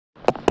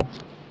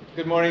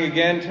Good morning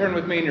again. Turn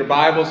with me in your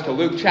Bibles to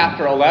Luke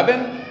chapter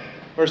 11,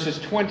 verses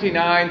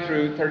 29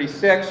 through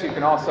 36. You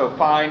can also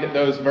find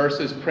those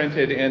verses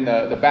printed in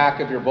the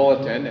back of your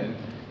bulletin. And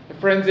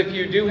friends, if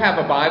you do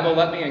have a Bible,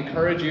 let me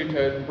encourage you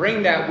to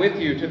bring that with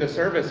you to the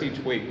service each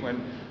week.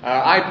 When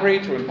I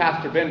preach, or when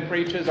Pastor Ben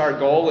preaches, our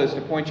goal is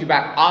to point you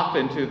back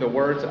often to the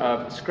words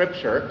of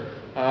Scripture.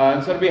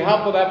 And so it'll be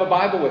helpful to have a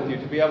Bible with you,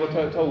 to be able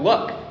to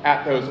look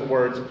at those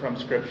words from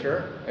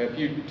Scripture. If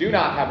you do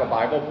not have a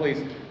Bible,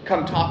 please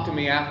come talk to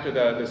me after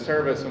the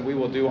service, and we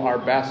will do our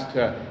best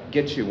to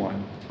get you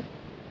one.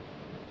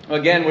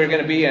 Again, we're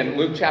going to be in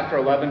Luke chapter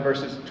 11,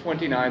 verses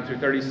 29 through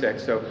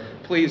 36, so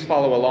please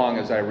follow along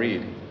as I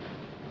read.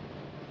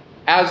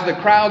 As the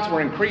crowds were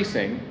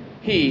increasing,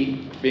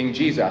 he, being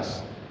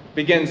Jesus,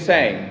 began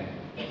saying,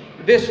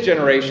 "This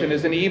generation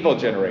is an evil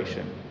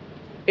generation.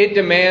 It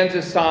demands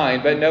a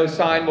sign, but no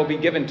sign will be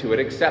given to it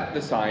except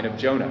the sign of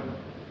Jonah.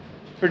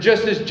 For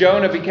just as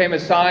Jonah became a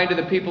sign to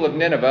the people of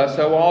Nineveh,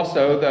 so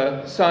also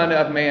the Son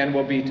of Man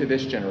will be to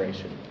this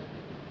generation.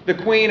 The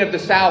queen of the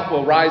south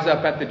will rise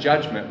up at the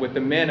judgment with the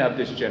men of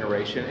this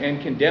generation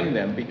and condemn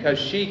them, because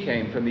she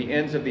came from the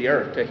ends of the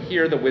earth to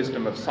hear the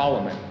wisdom of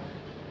Solomon.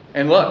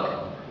 And look,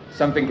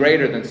 something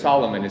greater than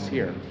Solomon is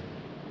here.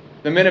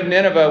 The men of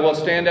Nineveh will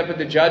stand up at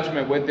the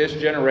judgment with this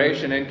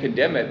generation and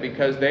condemn it,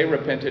 because they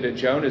repented at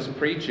Jonah's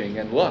preaching.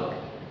 And look,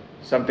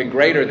 something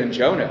greater than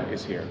Jonah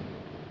is here.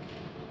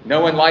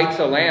 No one lights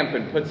a lamp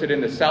and puts it in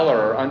the cellar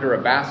or under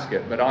a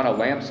basket, but on a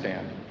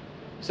lampstand,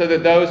 so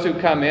that those who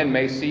come in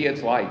may see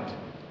its light.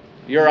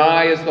 Your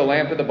eye is the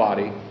lamp of the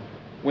body.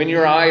 When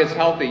your eye is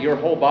healthy, your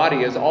whole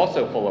body is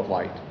also full of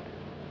light.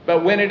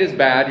 But when it is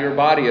bad, your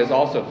body is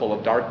also full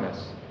of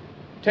darkness.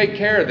 Take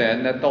care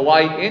then that the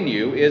light in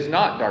you is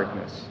not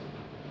darkness.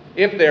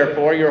 If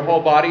therefore your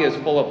whole body is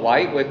full of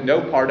light, with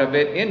no part of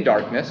it in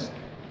darkness,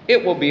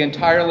 it will be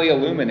entirely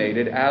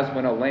illuminated as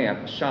when a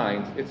lamp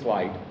shines its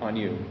light on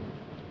you."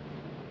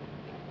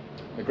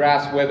 The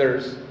grass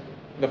withers,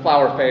 the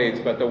flower fades,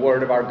 but the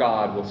word of our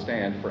God will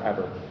stand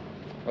forever.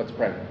 Let's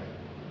pray.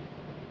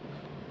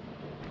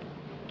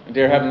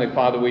 Dear Heavenly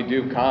Father, we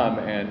do come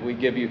and we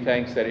give you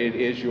thanks that it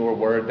is your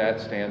word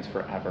that stands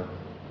forever.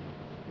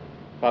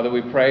 Father,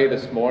 we pray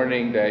this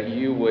morning that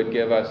you would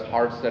give us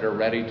hearts that are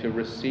ready to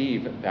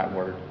receive that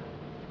word.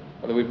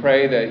 Father, we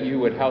pray that you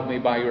would help me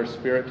by your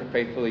Spirit to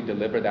faithfully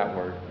deliver that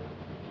word.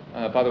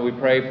 Father, we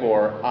pray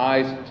for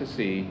eyes to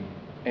see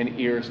and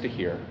ears to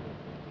hear.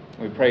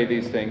 We pray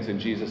these things in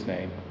Jesus'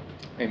 name.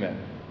 Amen.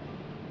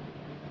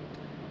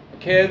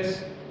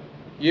 Kids,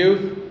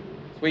 youth,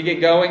 as we get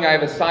going, I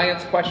have a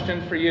science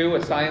question for you,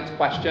 a science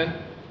question.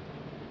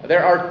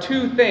 There are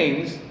two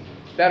things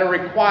that are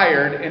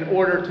required in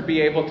order to be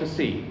able to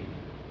see.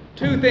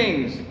 Two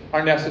things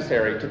are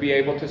necessary to be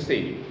able to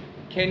see.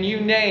 Can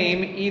you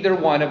name either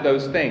one of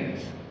those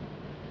things?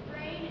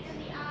 Brain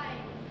and the eyes.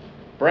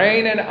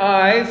 Brain and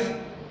eyes.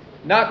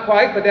 Not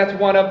quite, but that's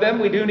one of them.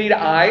 We do need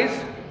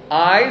eyes.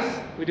 Eyes.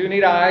 We do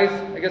need eyes.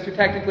 I guess we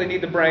technically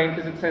need the brain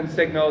because it sends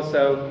signals,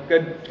 so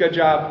good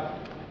job.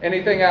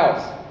 Anything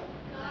else?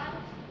 God.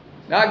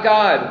 Not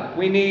God.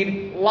 We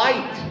need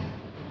light.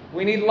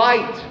 We need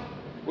light.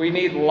 We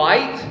need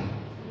light.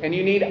 And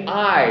you need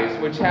eyes,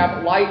 which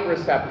have light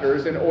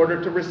receptors in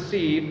order to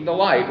receive the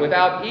light.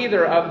 Without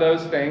either of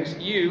those things,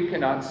 you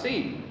cannot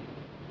see.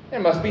 There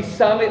must be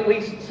at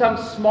least some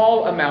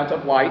small amount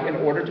of light in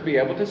order to be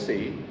able to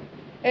see.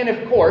 And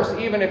of course,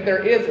 even if there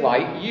is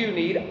light, you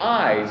need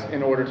eyes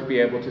in order to be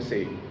able to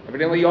see.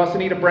 Evidently, you also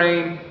need a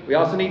brain. We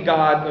also need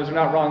God. Those are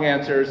not wrong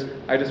answers.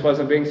 I just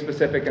wasn't being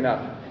specific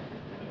enough.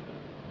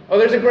 Oh,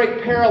 there's a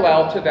great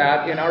parallel to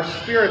that in our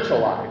spiritual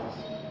lives.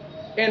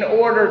 In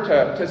order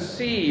to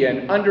see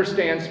and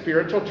understand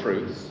spiritual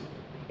truths,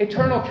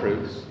 eternal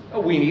truths,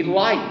 we need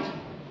light.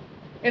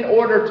 In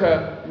order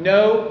to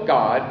know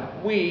God,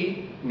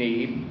 we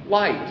need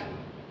light.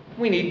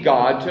 We need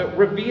God to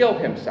reveal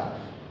himself.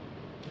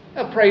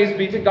 Now, praise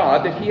be to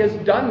God that he has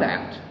done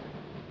that.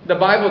 The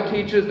Bible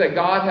teaches that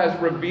God has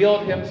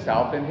revealed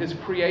himself in his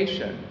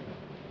creation,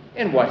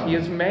 in what he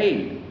has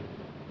made.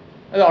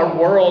 Our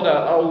world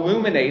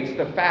illuminates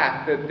the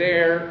fact that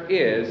there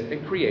is a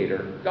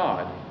creator,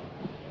 God.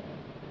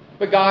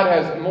 But God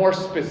has more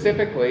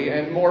specifically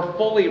and more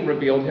fully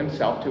revealed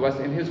himself to us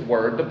in his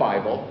word, the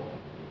Bible,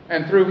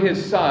 and through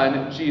his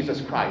Son,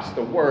 Jesus Christ,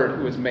 the Word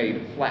who was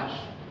made flesh.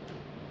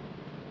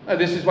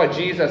 This is what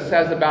Jesus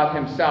says about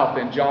himself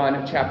in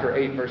John chapter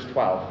 8, verse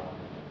 12.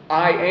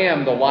 "I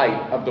am the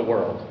light of the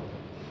world.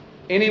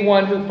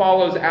 Anyone who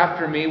follows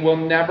after me will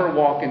never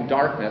walk in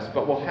darkness,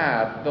 but will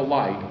have the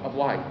light of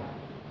life."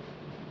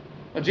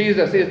 Well,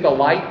 Jesus is the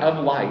light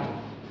of life,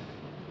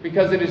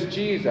 because it is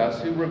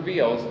Jesus who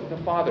reveals the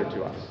Father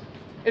to us.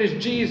 It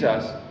is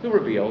Jesus who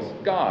reveals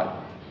God.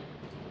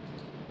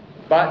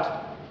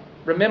 But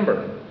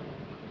remember,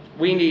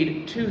 we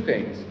need two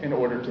things in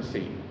order to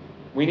see.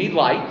 We need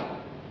light,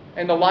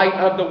 and the light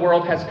of the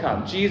world has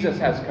come. Jesus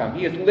has come.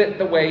 He has lit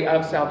the way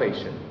of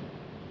salvation.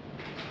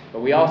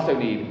 But we also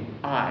need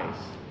eyes.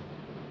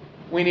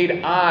 We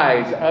need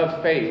eyes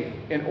of faith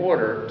in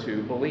order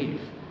to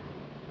believe.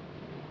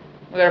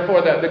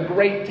 Therefore, the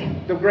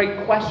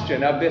great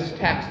question of this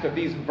text, of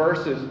these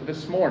verses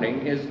this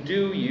morning, is,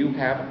 do you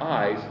have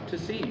eyes to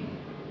see?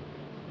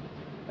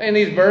 In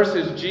these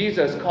verses,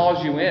 Jesus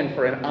calls you in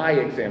for an eye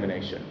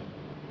examination.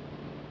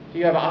 Do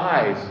you have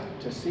eyes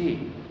to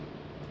see?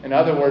 In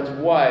other words,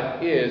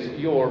 what is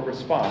your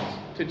response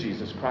to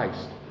Jesus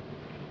Christ?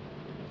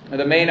 Now,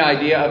 the main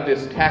idea of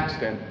this text,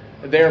 and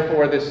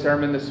therefore this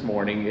sermon this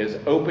morning, is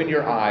open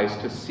your eyes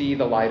to see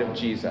the light of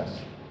Jesus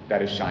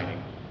that is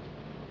shining.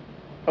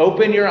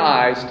 Open your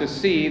eyes to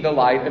see the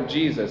light of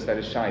Jesus that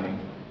is shining.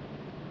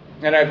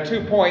 And I have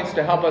 2 points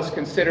to help us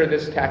consider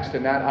this text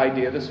and that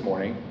idea this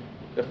morning.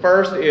 The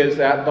first is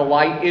that the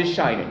light is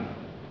shining.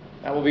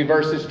 That will be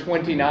verses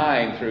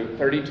 29 through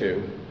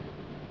 32.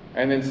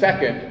 And then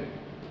second,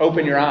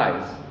 open your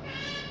eyes.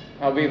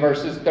 That will be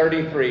verses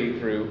 33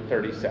 through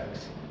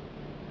 36.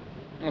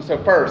 And so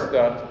first,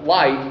 the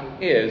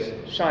light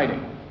is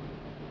shining.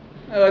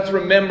 Now let's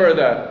remember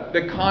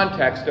the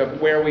context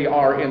of where we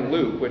are in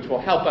Luke, which will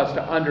help us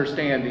to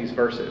understand these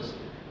verses.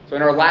 So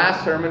in our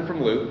last sermon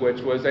from Luke,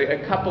 which was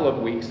a couple of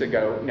weeks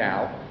ago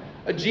now,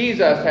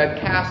 Jesus had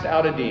cast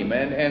out a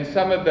demon, and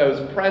some of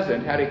those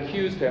present had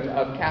accused him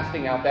of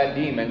casting out that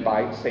demon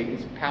by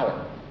Satan's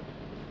power.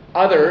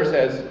 Others,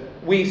 as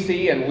we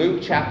see in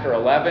Luke chapter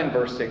 11,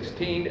 verse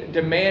 16,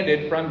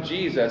 demanded from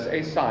Jesus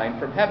a sign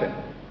from heaven.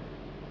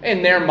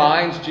 In their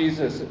minds,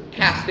 Jesus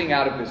casting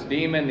out of this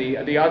demon,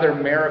 the other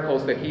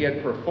miracles that he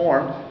had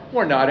performed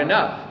were not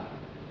enough.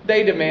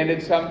 They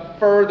demanded some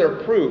further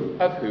proof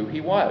of who he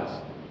was.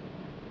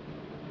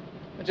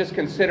 Just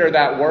consider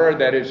that word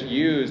that is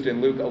used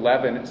in Luke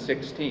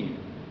 11:16.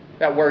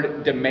 That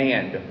word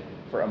demand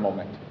for a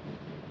moment.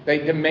 They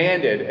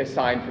demanded a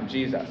sign from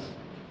Jesus.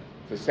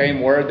 It's the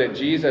same word that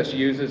Jesus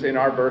uses in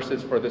our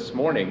verses for this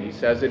morning. He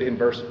says it in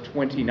verse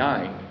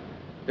 29,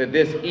 that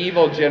this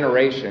evil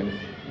generation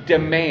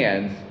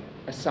demands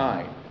a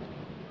sign.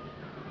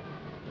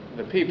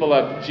 The people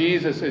of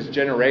Jesus'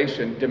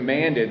 generation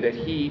demanded that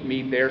he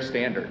meet their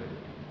standard.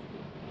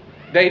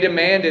 They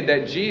demanded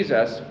that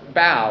Jesus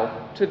bow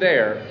to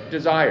their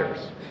desires.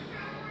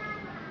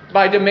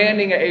 By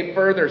demanding a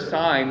further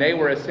sign, they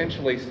were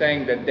essentially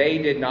saying that they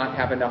did not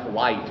have enough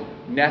light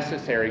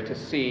necessary to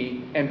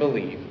see and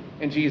believe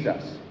in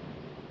Jesus.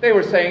 They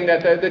were saying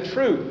that the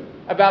truth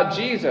about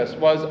Jesus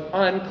was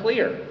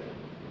unclear.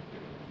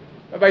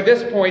 By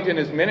this point in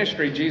his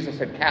ministry, Jesus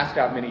had cast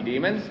out many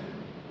demons.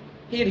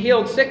 He had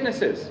healed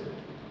sicknesses.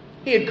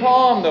 He had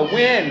calmed the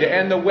wind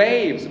and the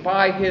waves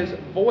by his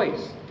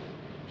voice.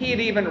 He had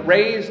even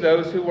raised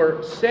those who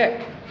were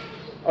sick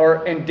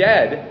and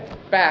dead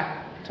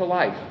back to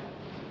life.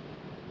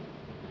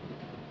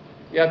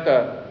 Yet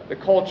the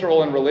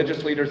cultural and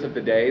religious leaders of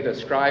the day, the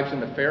scribes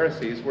and the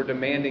Pharisees, were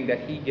demanding that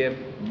he give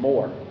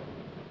more,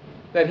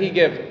 that he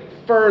give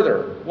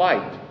further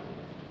light.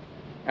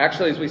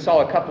 Actually, as we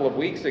saw a couple of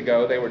weeks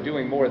ago, they were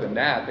doing more than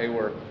that. They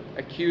were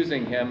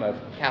accusing him of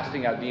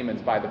casting out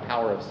demons by the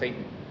power of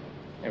Satan.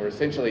 They were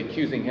essentially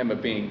accusing him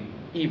of being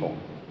evil.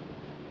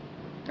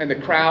 And the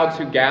crowds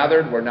who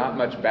gathered were not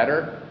much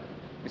better.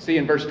 You see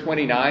in verse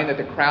 29 that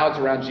the crowds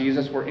around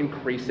Jesus were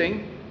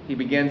increasing. He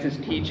begins his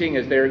teaching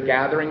as they're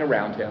gathering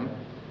around him.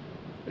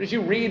 But as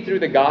you read through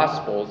the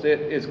Gospels,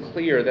 it is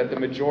clear that the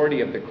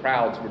majority of the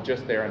crowds were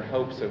just there in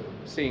hopes of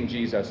seeing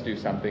Jesus do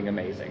something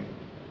amazing.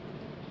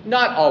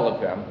 Not all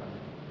of them,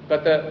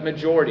 but the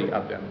majority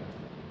of them.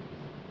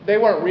 They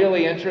weren't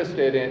really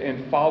interested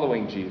in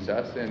following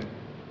Jesus, and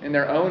in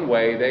their own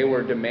way, they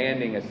were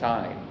demanding a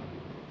sign.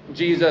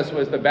 Jesus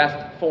was the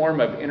best form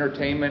of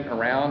entertainment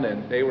around,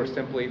 and they were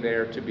simply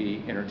there to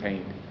be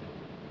entertained,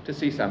 to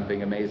see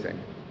something amazing.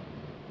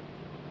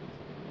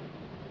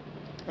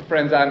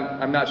 Friends,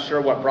 I'm not sure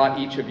what brought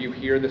each of you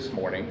here this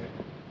morning.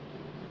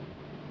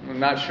 I'm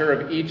not sure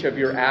of each of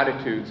your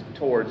attitudes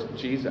towards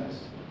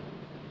Jesus.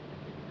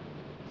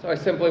 So I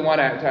simply want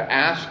to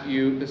ask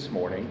you this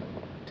morning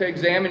to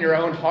examine your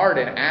own heart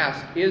and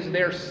ask, is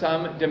there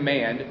some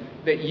demand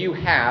that you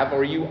have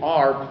or you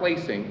are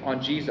placing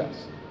on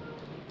Jesus?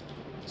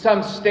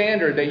 Some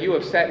standard that you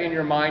have set in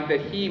your mind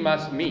that he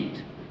must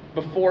meet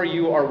before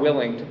you are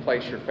willing to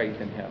place your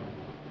faith in him?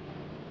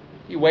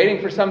 You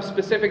waiting for some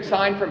specific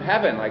sign from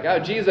heaven, like, oh,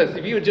 Jesus,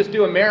 if you would just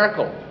do a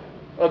miracle,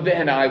 well,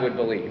 then I would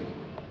believe.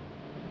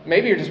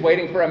 Maybe you're just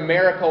waiting for a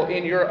miracle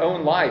in your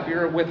own life.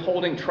 You're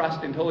withholding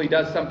trust until he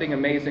does something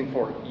amazing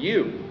for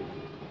you.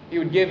 He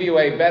would give you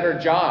a better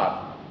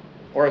job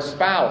or a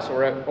spouse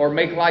or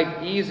make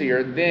life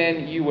easier,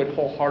 then you would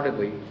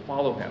wholeheartedly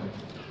follow him.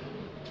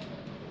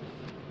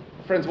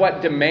 Friends,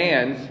 what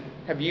demands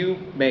have you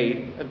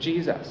made of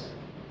Jesus?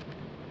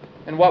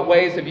 In what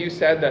ways have you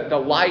said that the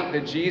light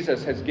that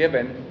Jesus has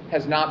given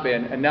has not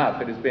been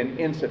enough? It has been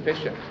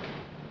insufficient.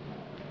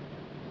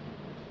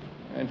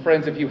 And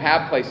friends, if you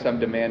have placed some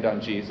demand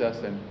on Jesus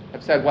and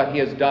have said what he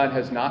has done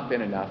has not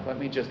been enough, let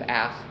me just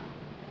ask,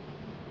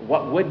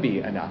 what would be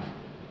enough?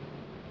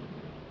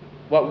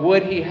 What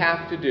would he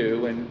have to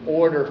do in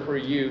order for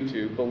you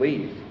to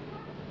believe,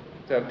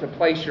 to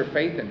place your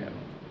faith in him?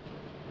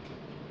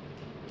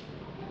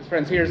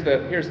 Friends, here's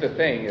the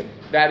thing. If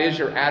that is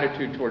your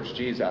attitude towards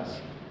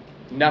Jesus,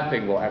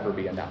 nothing will ever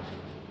be enough.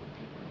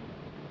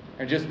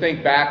 And just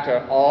think back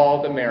to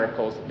all the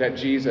miracles that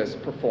Jesus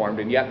performed,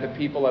 and yet the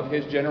people of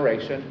his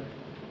generation,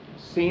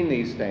 seeing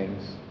these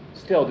things,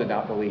 still did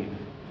not believe.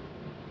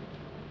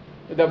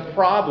 The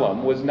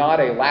problem was not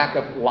a lack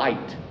of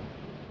light.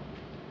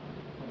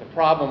 The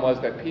problem was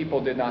that people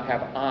did not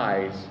have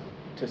eyes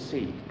to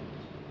see.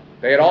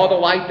 They had all the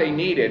light they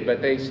needed,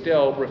 but they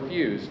still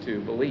refused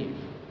to believe.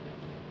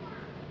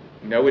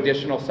 No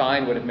additional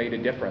sign would have made a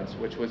difference,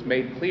 which was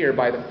made clear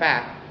by the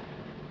fact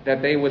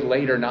that they would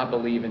later not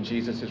believe in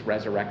Jesus'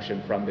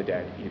 resurrection from the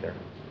dead either.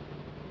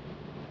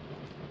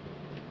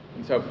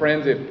 And so,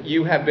 friends, if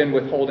you have been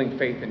withholding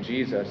faith in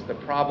Jesus, the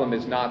problem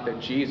is not that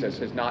Jesus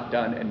has not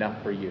done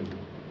enough for you.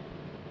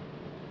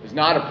 It's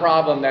not a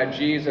problem that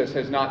Jesus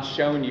has not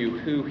shown you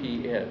who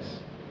he is.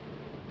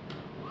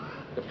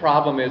 The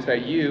problem is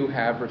that you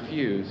have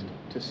refused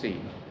to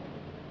see.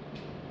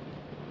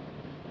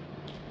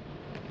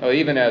 Well,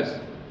 even as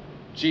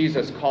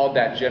Jesus called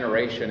that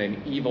generation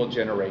an evil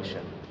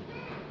generation,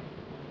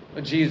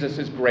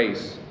 Jesus'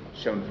 grace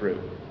shone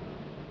through.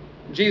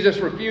 Jesus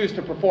refused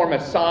to perform a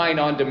sign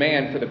on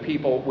demand for the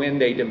people when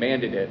they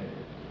demanded it,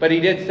 but he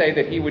did say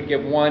that he would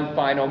give one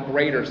final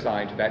greater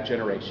sign to that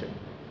generation.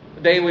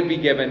 They would be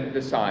given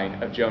the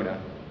sign of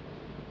Jonah.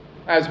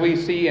 As we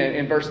see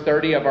in verse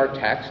 30 of our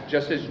text,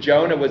 just as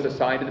Jonah was a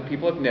sign to the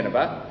people of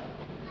Nineveh,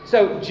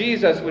 so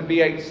Jesus would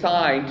be a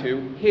sign to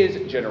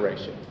his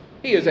generation.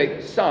 He is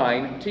a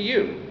sign to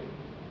you.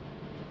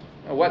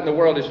 Now, what in the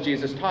world is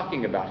Jesus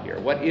talking about here?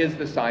 What is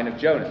the sign of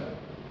Jonah?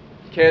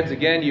 Kids,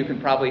 again, you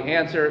can probably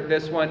answer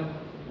this one.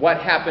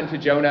 What happened to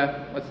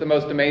Jonah? What's the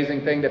most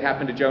amazing thing that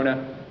happened to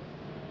Jonah?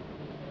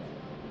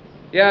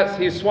 Yes,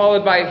 he's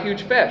swallowed by a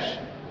huge fish.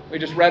 We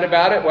just read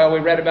about it. Well, we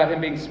read about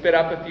him being spit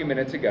up a few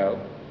minutes ago.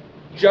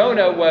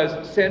 Jonah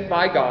was sent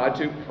by God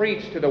to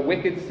preach to the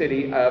wicked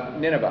city of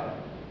Nineveh,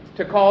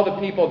 to call the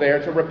people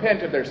there to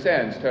repent of their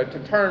sins,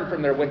 to turn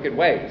from their wicked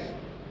ways.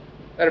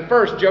 But at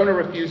first, Jonah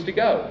refused to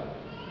go.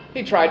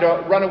 He tried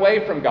to run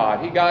away from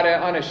God. He got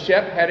on a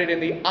ship headed in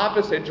the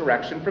opposite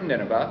direction from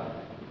Nineveh.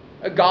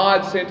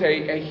 God sent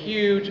a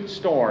huge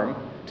storm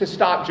to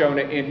stop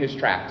Jonah in his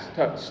tracks,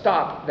 to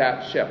stop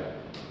that ship.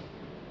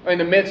 In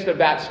the midst of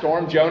that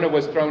storm, Jonah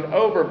was thrown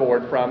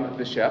overboard from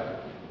the ship.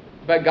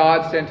 But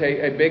God sent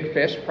a big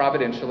fish,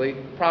 providentially,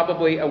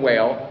 probably a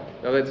whale,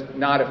 though it's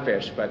not a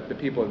fish, but the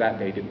people of that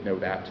day didn't know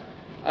that,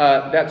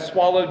 that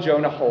swallowed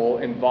Jonah whole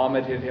and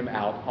vomited him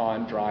out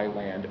on dry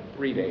land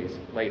 3 days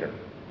later.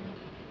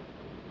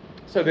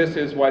 So this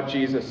is what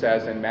Jesus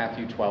says in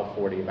Matthew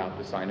 12:40 about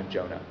the sign of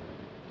Jonah.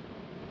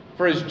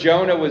 For as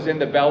Jonah was in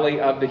the belly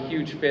of the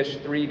huge fish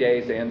 3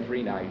 days and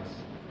 3 nights,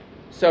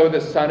 so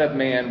the Son of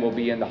Man will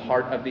be in the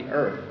heart of the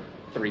earth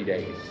 3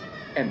 days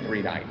and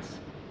 3 nights.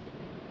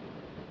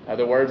 In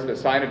other words, the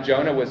sign of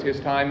Jonah was his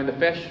time in the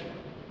fish.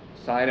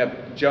 The sign of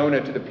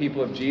Jonah to the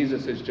people of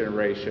Jesus'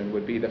 generation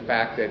would be the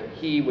fact that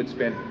he would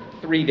spend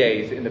 3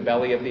 days in the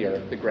belly of the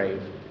earth, the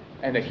grave,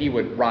 and that he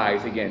would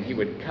rise again. He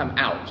would come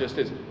out. Just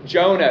as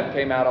Jonah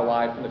came out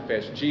alive from the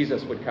fish,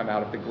 Jesus would come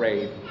out of the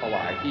grave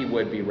alive. He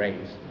would be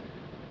raised.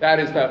 That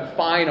is the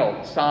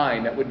final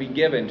sign that would be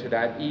given to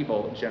that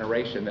evil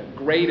generation. The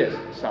greatest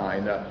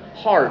sign, the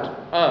heart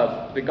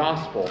of the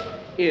gospel,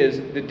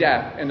 is the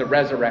death and the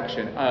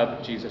resurrection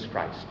of Jesus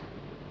Christ.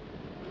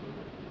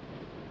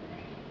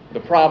 The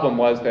problem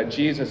was that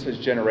Jesus'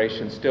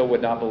 generation still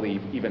would not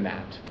believe even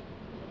that.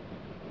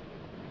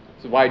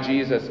 This is why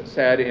Jesus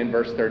said in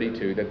verse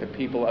 32 that the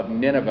people of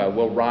Nineveh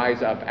will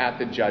rise up at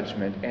the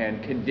judgment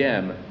and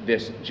condemn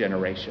this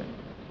generation.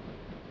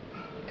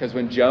 Because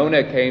when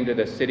Jonah came to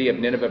the city of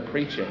Nineveh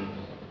preaching,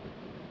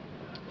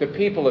 the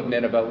people of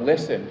Nineveh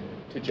listened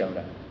to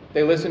Jonah.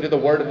 They listened to the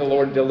word of the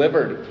Lord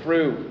delivered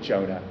through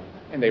Jonah,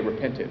 and they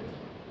repented.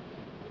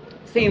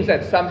 It seems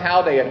that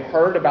somehow they had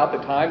heard about the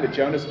time that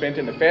Jonah spent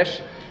in the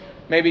fish.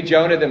 Maybe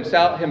Jonah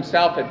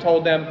himself had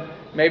told them.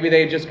 Maybe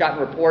they had just gotten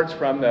reports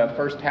from the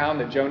first town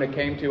that Jonah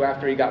came to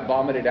after he got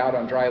vomited out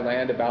on dry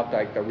land about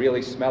the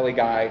really smelly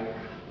guy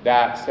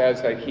that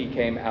says that he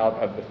came out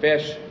of the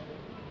fish.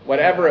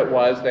 Whatever it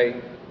was,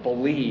 they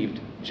believed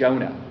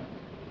Jonah.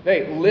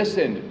 They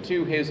listened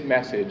to his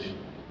message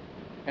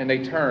and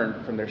they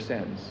turned from their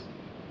sins.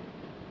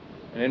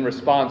 And in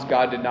response,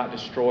 God did not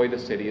destroy the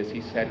city as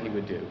he said he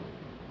would do.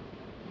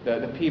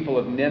 The people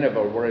of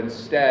Nineveh were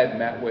instead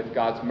met with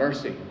God's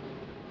mercy.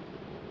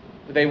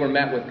 They were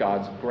met with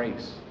God's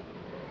grace.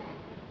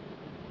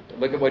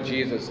 Look at what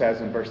Jesus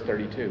says in verse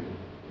 32.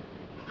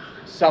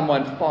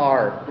 Someone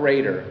far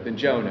greater than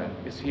Jonah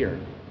is here.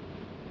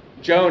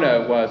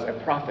 Jonah was a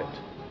prophet.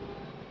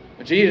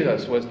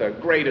 Jesus was the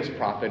greatest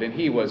prophet, and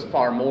he was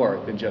far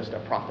more than just a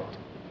prophet.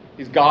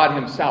 He's God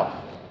himself,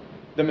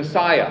 the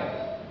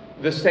Messiah,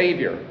 the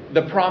Savior,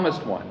 the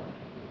promised one.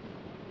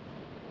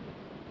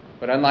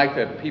 But unlike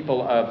the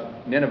people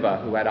of Nineveh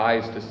who had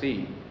eyes to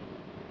see,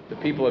 the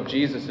people of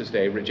Jesus'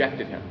 day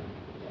rejected him.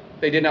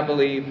 They did not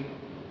believe.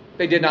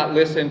 They did not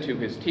listen to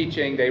his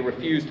teaching. They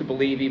refused to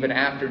believe even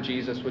after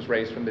Jesus was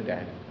raised from the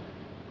dead.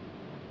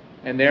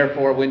 And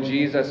therefore, when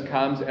Jesus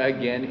comes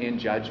again in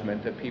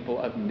judgment, the people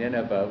of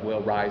Nineveh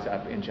will rise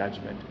up in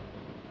judgment.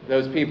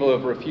 Those people who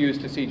have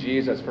refused to see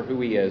Jesus for who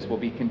he is will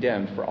be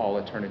condemned for all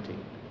eternity.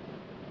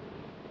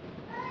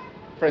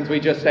 Friends, we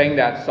just sang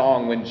that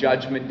song, "When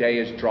Judgment Day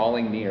is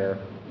drawing near,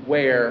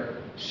 where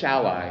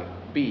shall I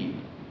be?"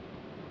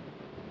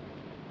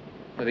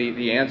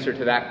 The answer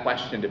to that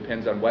question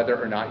depends on whether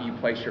or not you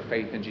place your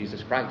faith in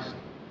Jesus Christ.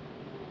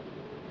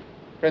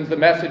 Friends, the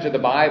message of the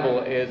Bible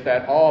is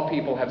that all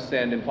people have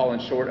sinned and fallen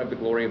short of the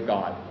glory of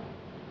God.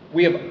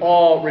 We have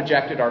all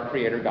rejected our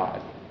Creator God.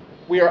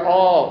 We are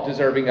all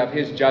deserving of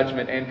his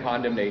judgment and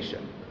condemnation.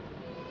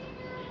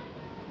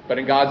 But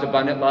in God's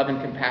abundant love and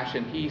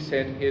compassion, he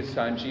sent his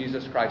Son,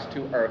 Jesus Christ,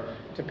 to earth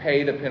to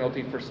pay the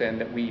penalty for sin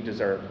that we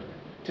deserved,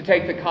 to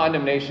take the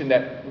condemnation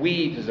that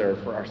we deserve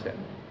for our sin.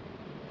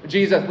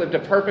 Jesus lived a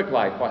perfect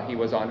life while he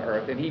was on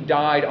earth, and he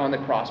died on the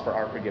cross for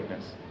our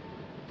forgiveness.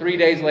 3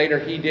 days later,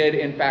 he did,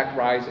 in fact,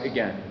 rise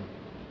again,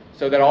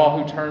 so that all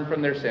who turn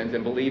from their sins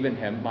and believe in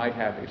him might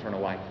have eternal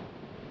life.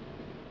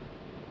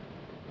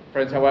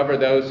 Friends, however,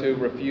 those who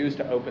refuse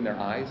to open their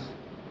eyes,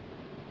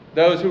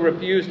 those who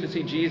refuse to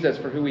see Jesus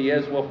for who he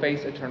is, will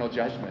face eternal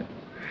judgment.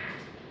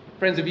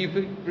 Friends, if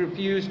you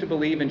refuse to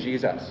believe in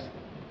Jesus,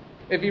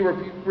 if you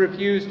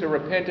refuse to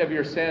repent of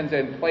your sins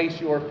and place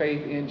your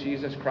faith in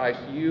Jesus Christ,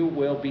 you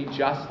will be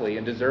justly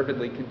and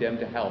deservedly condemned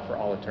to hell for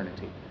all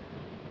eternity.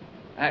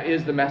 That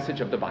is the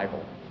message of the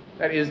Bible.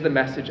 That is the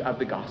message of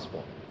the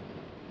gospel.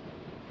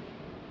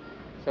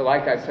 So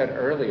like I said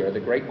earlier, the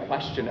great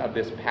question of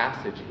this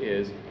passage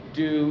is,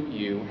 do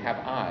you have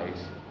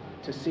eyes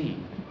to see?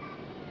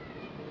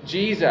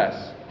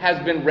 Jesus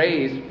has been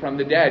raised from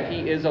the dead.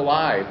 He is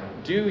alive.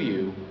 Do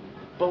you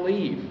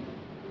believe?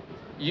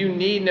 You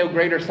need no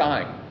greater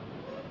sign.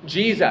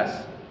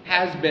 Jesus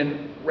has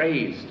been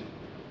raised.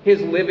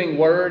 His living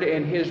word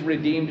and his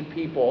redeemed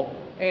people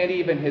and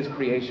even his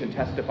creation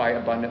testify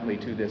abundantly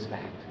to this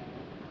fact.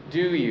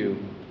 Do you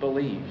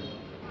believe?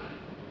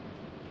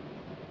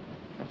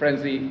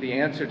 Friends, the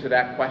answer to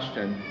that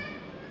question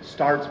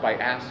starts by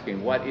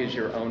asking, what is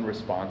your own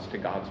response to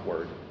God's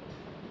word?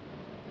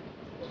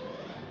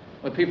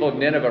 The people of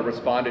Nineveh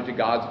responded to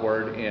God's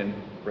word in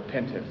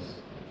repentance.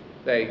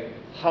 They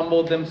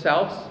humbled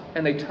themselves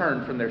and they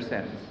turned from their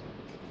sins.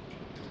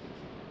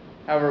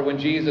 However, when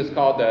Jesus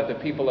called the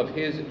people of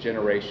his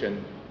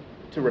generation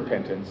to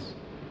repentance,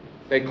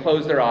 they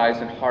closed their eyes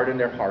and hardened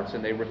their hearts,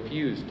 and they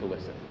refused to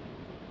listen.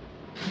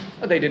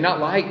 They did not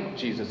like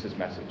Jesus'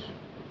 message.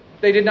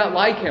 They did not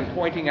like him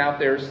pointing out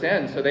their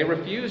sins, so they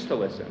refused to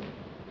listen.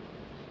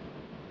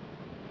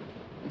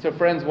 And so,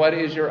 friends, what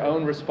is your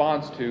own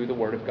response to the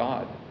Word of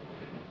God?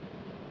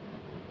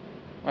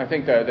 I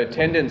think the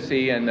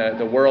tendency in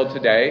the world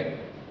today,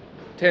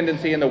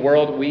 tendency in the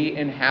world we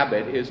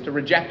inhabit, is to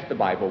reject the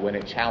Bible when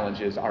it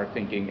challenges our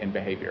thinking and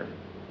behavior.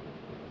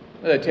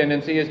 The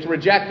tendency is to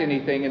reject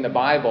anything in the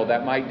Bible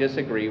that might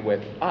disagree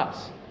with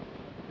us.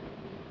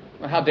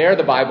 How dare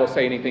the Bible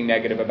say anything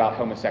negative about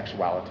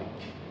homosexuality?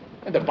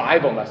 The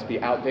Bible must be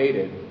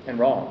outdated and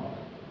wrong.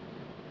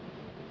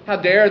 How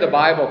dare the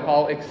Bible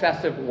call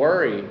excessive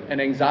worry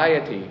and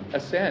anxiety a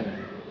sin?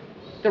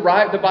 The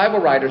Bible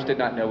writers did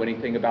not know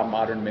anything about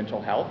modern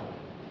mental health.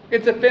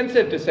 It's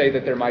offensive to say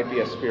that there might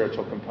be a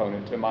spiritual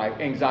component to my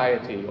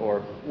anxiety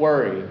or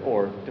worry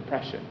or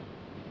depression.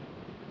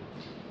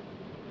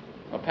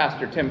 Well,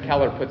 Pastor Tim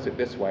Keller puts it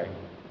this way: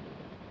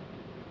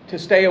 to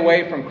stay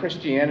away from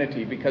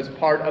Christianity because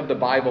part of the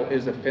Bible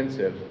is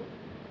offensive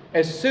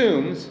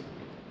assumes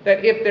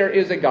that if there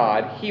is a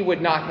God, he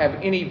would not have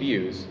any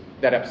views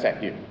that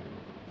upset you.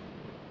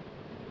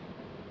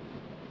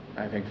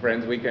 I think,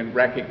 friends, we can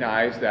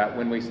recognize that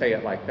when we say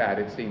it like that,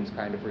 it seems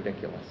kind of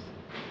ridiculous.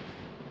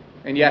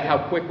 And yet how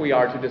quick we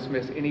are to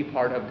dismiss any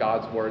part of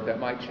God's word that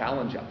might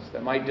challenge us,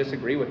 that might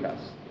disagree with us.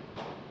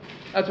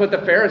 That's what the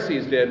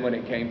Pharisees did when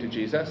it came to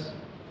Jesus.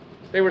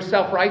 They were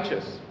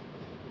self-righteous.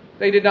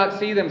 They did not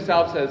see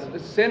themselves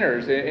as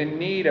sinners in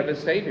need of a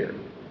Savior.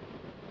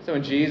 So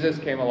when Jesus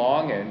came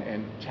along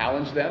and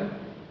challenged them,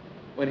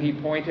 when he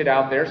pointed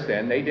out their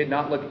sin, they did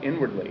not look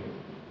inwardly.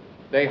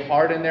 They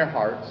hardened their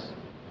hearts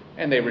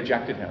and they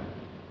rejected him.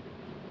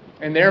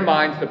 In their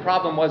minds, the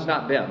problem was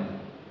not them.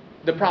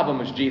 The problem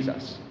was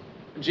Jesus.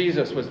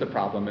 Jesus was the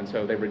problem, and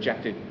so they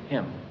rejected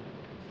him.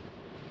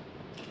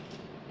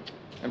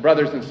 And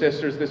brothers and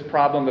sisters, this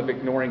problem of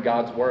ignoring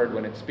God's word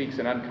when it speaks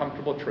an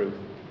uncomfortable truth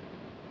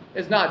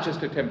is not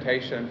just a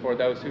temptation for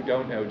those who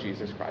don't know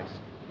Jesus Christ.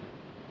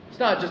 It's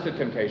not just a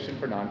temptation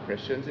for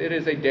non-Christians. It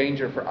is a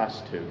danger for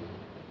us too.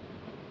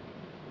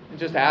 And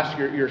just ask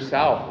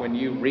yourself when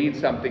you read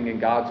something in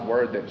God's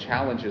word that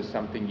challenges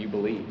something you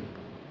believe.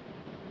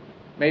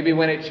 Maybe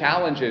when it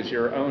challenges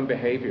your own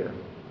behavior.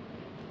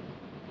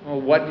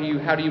 Well,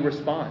 how do you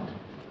respond?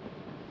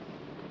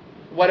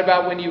 What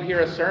about when you hear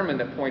a sermon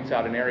that points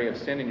out an area of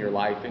sin in your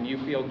life and you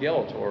feel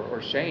guilt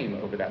or shame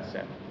over that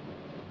sin?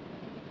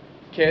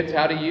 Kids,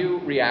 how do you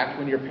react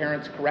when your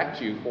parents correct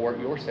you for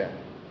your sin?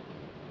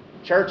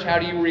 Church, how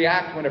do you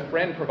react when a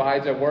friend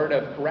provides a word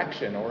of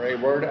correction or a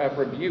word of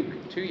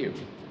rebuke to you?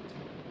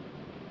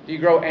 Do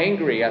you grow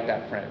angry at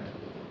that friend?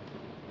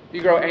 Do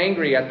you grow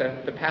angry at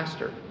the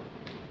pastor?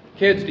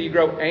 Kids, do you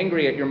grow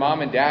angry at your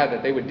mom and dad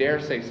that they would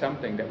dare say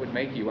something that would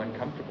make you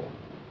uncomfortable?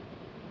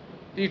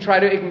 Do you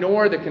try to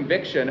ignore the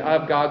conviction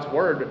of God's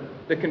word,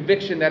 the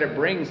conviction that it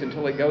brings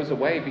until it goes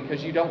away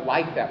because you don't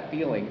like that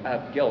feeling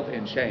of guilt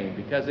and shame,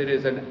 because it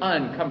is an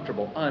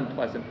uncomfortable,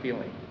 unpleasant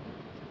feeling?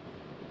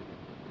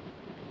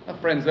 Well,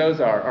 friends, those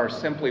are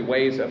simply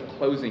ways of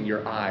closing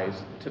your eyes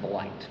to the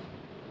light.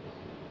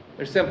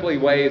 They're simply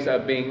ways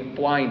of being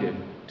blinded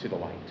to the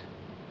light.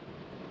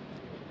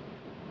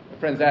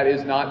 Friends, that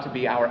is not to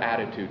be our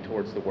attitude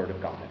towards the Word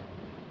of God.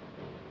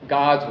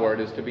 God's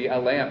Word is to be a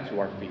lamp to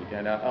our feet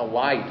and a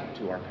light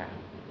to our path.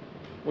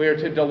 We are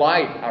to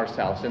delight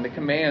ourselves in the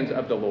commands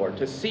of the Lord,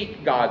 to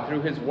seek God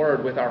through His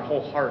Word with our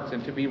whole hearts,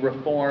 and to be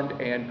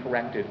reformed and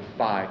corrected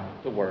by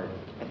the Word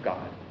of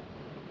God.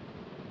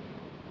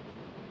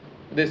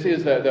 This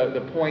is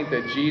the point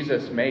that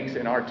Jesus makes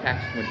in our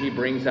text when He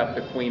brings up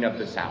the Queen of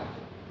the South.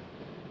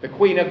 The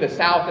Queen of the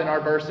South in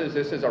our verses,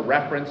 this is a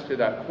reference to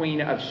the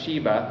Queen of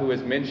Sheba, who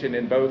is mentioned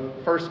in both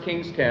 1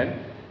 Kings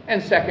 10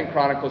 and 2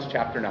 Chronicles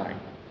chapter 9.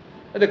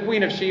 The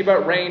Queen of Sheba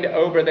reigned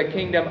over the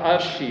kingdom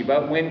of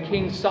Sheba when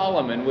King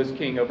Solomon was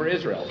king over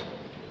Israel.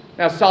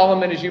 Now,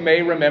 Solomon, as you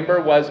may remember,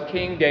 was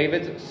King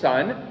David's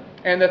son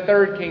and the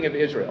third king of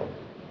Israel.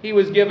 He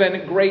was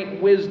given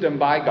great wisdom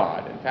by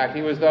God. In fact,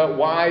 he was the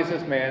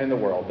wisest man in the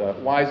world, the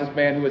wisest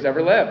man who has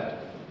ever lived,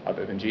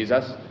 other than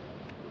Jesus.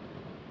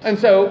 And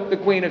so the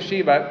Queen of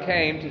Sheba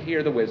came to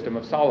hear the wisdom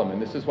of Solomon.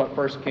 This is what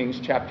 1 Kings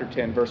chapter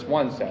 10, verse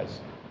 1 says.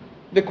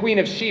 The Queen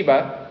of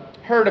Sheba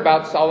heard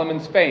about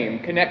Solomon's fame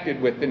connected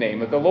with the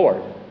name of the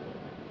Lord.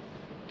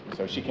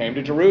 So she came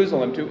to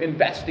Jerusalem to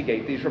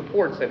investigate these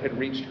reports that had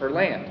reached her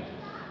land.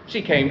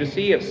 She came to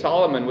see if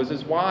Solomon was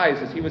as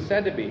wise as he was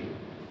said to be,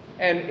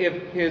 and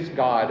if his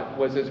God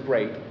was as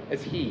great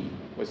as he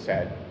was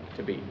said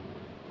to be.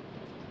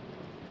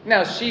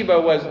 Now,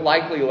 Sheba was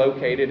likely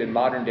located in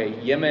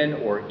modern-day Yemen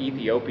or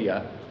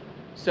Ethiopia,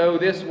 so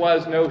this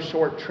was no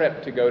short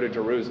trip to go to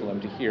Jerusalem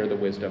to hear the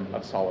wisdom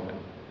of Solomon.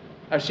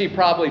 She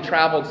probably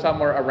traveled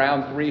somewhere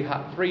around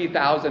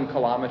 3,000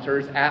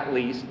 kilometers at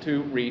least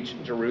to reach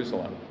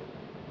Jerusalem.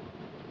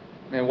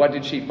 And what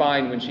did she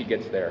find when she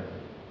gets there?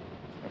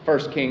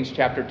 1 Kings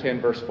chapter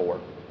 10, verse 4.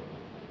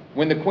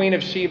 When the Queen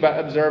of Sheba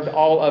observed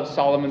all of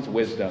Solomon's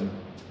wisdom,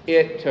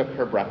 it took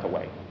her breath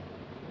away.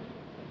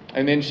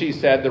 And then she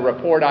said, the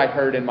report I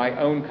heard in my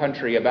own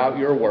country about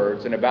your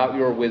words and about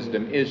your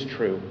wisdom is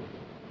true.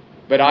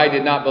 But I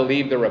did not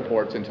believe the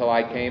reports until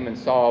I came and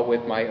saw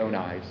with my own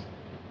eyes.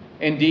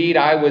 Indeed,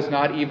 I was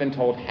not even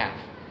told half.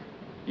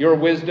 Your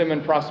wisdom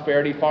and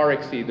prosperity far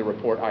exceed the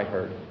report I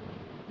heard.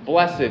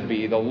 Blessed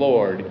be the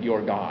Lord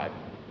your God.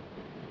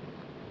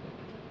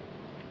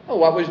 Oh,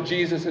 what was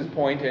Jesus'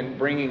 point in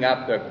bringing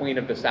up the Queen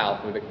of the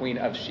South, or the Queen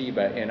of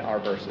Sheba, in our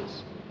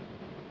verses?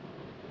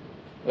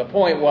 The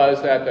point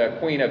was that the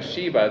Queen of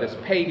Sheba, this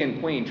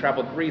pagan queen,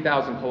 traveled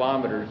 3,000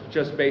 kilometers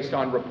just based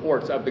on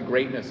reports of the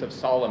greatness of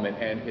Solomon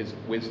and his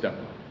wisdom.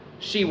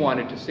 She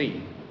wanted to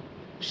see.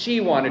 She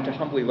wanted to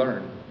humbly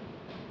learn.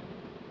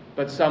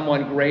 But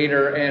someone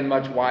greater and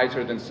much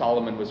wiser than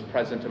Solomon was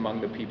present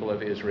among the people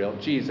of Israel,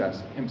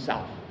 Jesus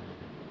himself.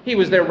 He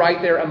was there,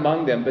 right there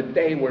among them, but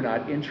they were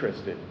not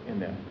interested in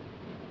them.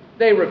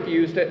 They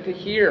refused to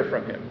hear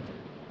from him.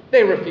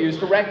 They refused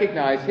to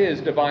recognize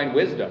his divine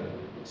wisdom.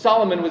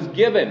 Solomon was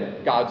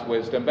given God's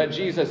wisdom, but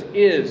Jesus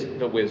is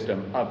the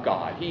wisdom of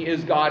God. He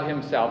is God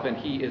himself, and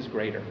he is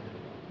greater.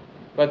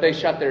 But they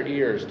shut their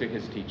ears to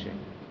his teaching.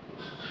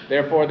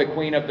 Therefore, the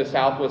Queen of the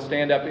South will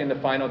stand up in the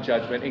final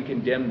judgment and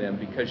condemn them,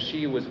 because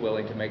she was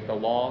willing to make the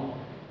long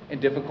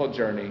and difficult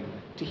journey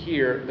to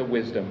hear the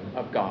wisdom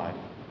of God.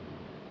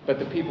 But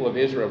the people of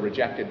Israel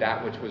rejected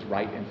that which was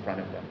right in front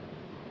of them.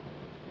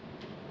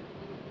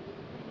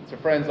 So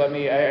friends, let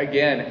me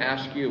again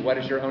ask you, what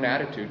is your own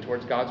attitude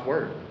towards God's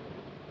word?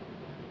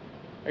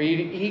 Are you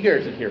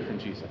eager to hear from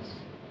Jesus?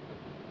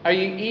 Are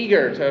you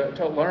eager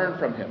to learn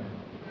from him?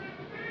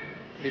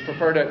 Do you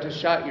prefer to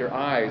shut your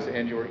eyes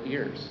and your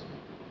ears?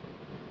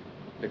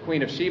 The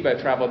Queen of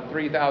Sheba traveled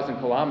 3,000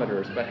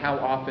 kilometers, but how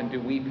often do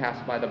we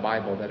pass by the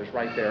Bible that is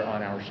right there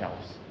on our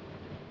shelves?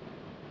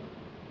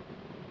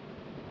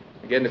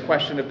 Again, the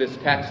question of this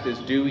text is,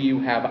 do you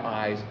have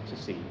eyes to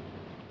see?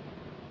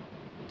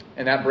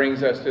 And that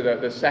brings us to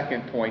the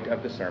second point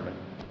of the sermon.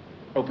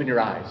 Open your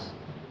eyes.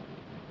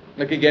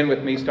 Look again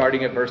with me,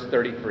 starting at verse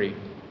 33.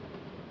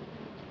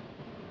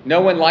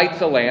 No one lights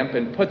a lamp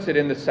and puts it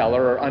in the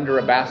cellar or under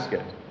a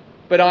basket,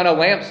 but on a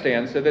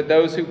lampstand, so that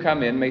those who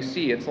come in may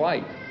see its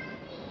light.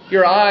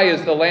 Your eye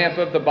is the lamp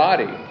of the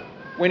body.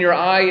 When your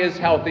eye is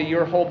healthy,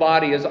 your whole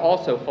body is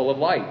also full of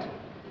light.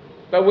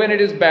 But when it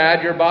is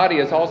bad, your body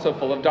is also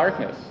full of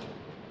darkness.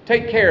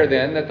 Take care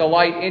then that the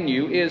light in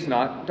you is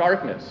not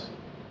darkness.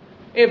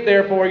 If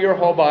therefore your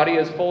whole body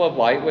is full of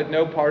light with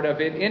no part of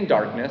it in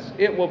darkness,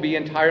 it will be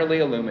entirely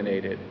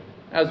illuminated,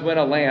 as when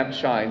a lamp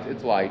shines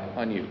its light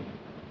on you.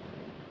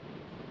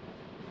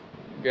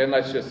 Again,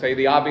 let's just say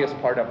the obvious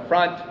part up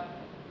front.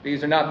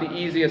 These are not the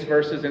easiest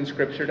verses in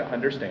Scripture to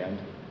understand.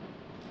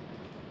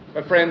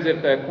 But friends,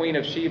 if the Queen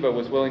of Sheba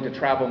was willing to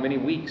travel many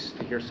weeks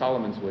to hear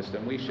Solomon's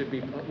wisdom, we should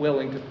be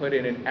willing to put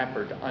in an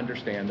effort to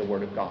understand the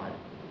Word of God.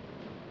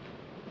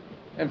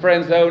 And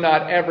friends, though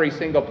not every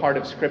single part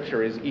of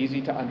Scripture is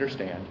easy to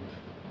understand,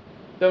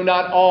 though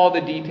not all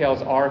the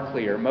details are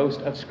clear, most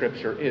of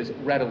Scripture is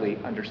readily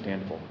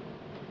understandable.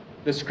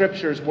 The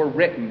Scriptures were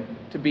written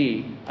to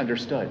be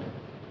understood.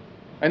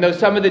 And though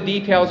some of the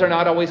details are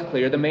not always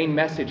clear, the main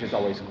message is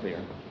always clear.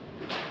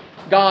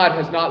 God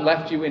has not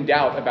left you in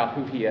doubt about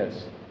who He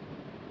is.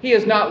 He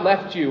has not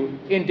left you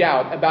in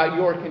doubt about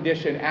your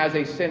condition as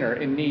a sinner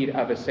in need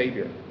of a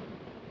Savior.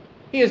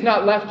 He has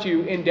not left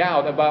you in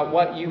doubt about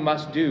what you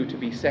must do to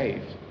be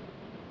saved.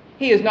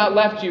 He has not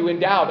left you in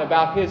doubt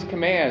about His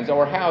commands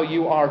or how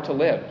you are to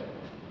live.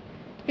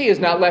 He has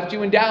not left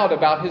you in doubt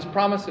about His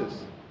promises.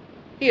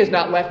 He has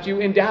not left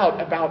you in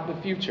doubt about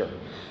the future.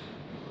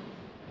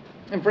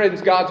 And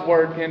friends, God's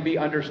Word can be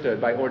understood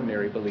by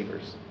ordinary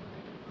believers.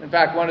 In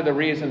fact, one of the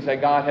reasons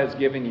that God has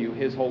given you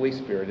His Holy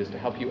Spirit is to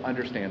help you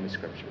understand the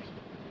Scriptures.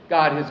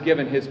 God has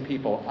given His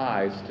people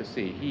eyes to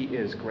see. He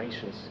is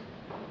gracious.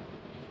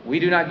 We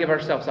do not give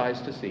ourselves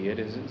eyes to see. It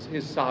is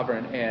His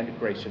sovereign and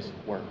gracious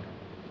work.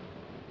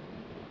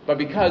 But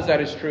because that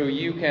is true,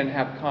 you can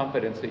have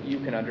confidence that you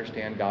can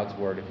understand God's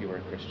Word if you are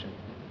a Christian.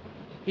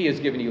 He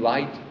has given you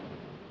light,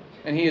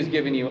 and He has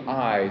given you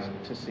eyes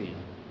to see.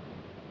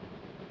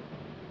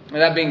 And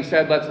that being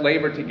said, let's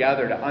labor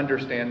together to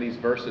understand these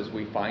verses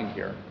we find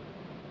here.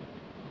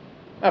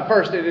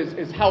 First, it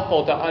is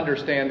helpful to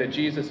understand that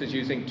Jesus is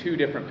using two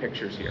different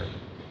pictures here.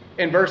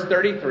 In verse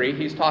 33,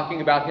 He's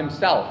talking about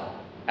Himself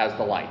as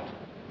the light.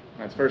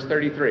 That's verse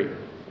 33.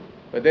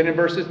 But then in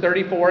verses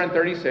 34 and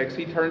 36,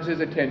 He turns His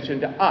attention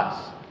to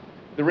us,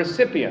 the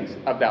recipients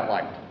of that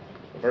light.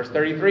 Verse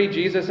 33,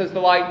 Jesus is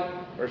the light.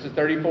 Verses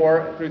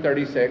 34 through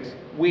 36,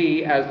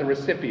 we as the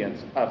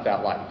recipients of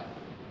that light.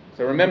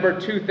 So remember,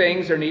 two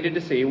things are needed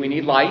to see. We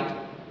need light,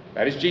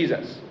 that is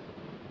Jesus.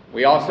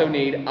 We also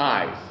need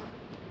eyes,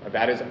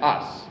 that is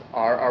us,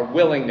 our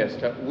willingness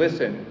to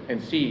listen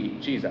and see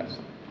Jesus.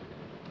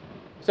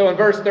 So in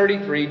verse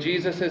 33,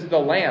 Jesus is the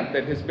lamp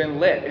that has been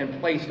lit and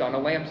placed on a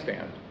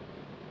lampstand.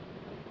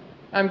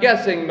 I'm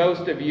guessing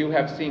most of you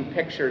have seen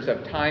pictures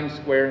of Times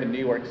Square in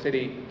New York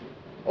City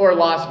or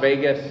Las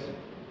Vegas.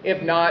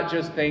 If not,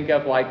 just think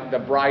of like the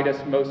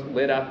brightest, most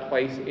lit up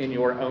place in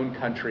your own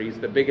countries,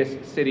 the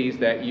biggest cities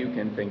that you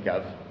can think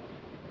of.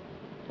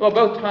 Well,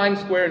 both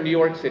Times Square in New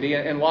York City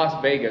and Las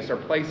Vegas are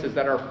places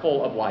that are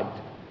full of light.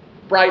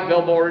 Bright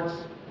billboards,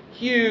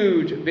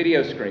 huge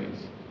video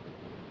screens.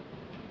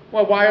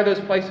 Well, why are those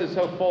places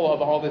so full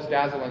of all this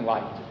dazzling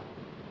light?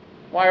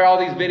 Why are all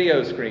these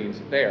video screens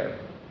there?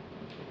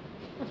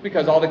 It's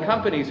because all the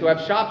companies who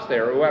have shops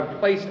there, who have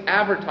placed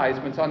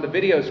advertisements on the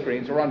video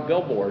screens or on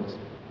billboards,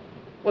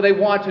 well, they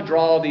want to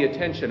draw the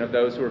attention of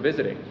those who are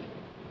visiting.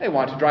 They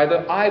want to draw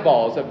the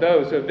eyeballs of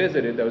those who have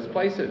visited those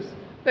places.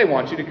 They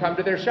want you to come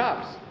to their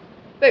shops.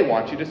 They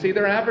want you to see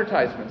their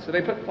advertisements. So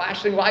they put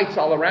flashing lights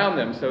all around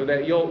them so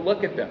that you'll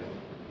look at them.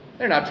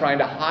 They're not trying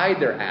to hide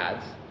their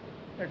ads.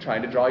 They're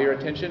trying to draw your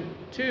attention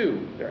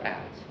to their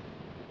ads.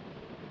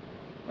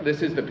 Well,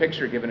 this is the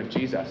picture given of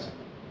Jesus.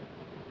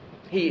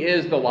 He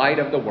is the light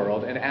of the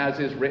world, and as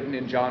is written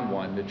in John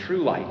 1, the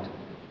true light,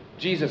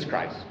 Jesus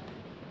Christ.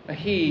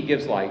 He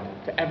gives light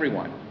to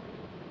everyone.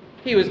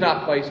 He was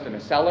not placed in a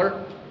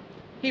cellar.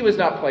 He was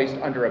not placed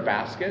under a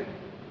basket.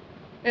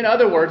 In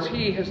other words,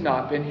 He has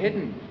not been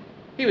hidden.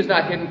 He was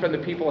not hidden from the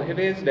people of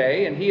His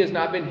day, and He has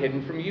not been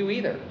hidden from you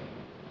either.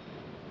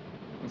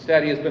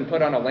 Instead, He has been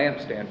put on a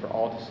lampstand for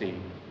all to see.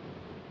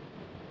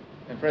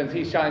 And friends,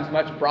 He shines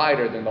much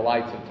brighter than the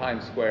lights of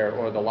Times Square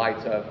or the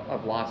lights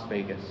of Las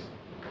Vegas.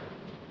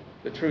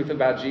 The truth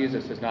about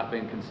Jesus has not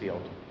been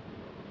concealed.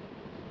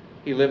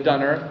 He lived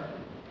on earth.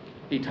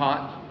 He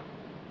taught.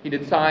 He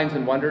did signs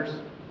and wonders.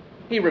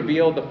 He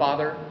revealed the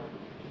Father.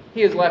 He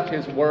has left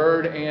His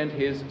Word and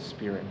His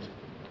Spirit.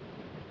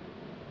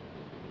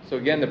 So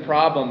again, the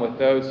problem with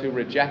those who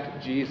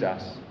reject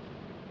Jesus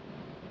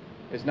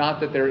is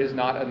not that there is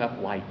not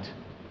enough light.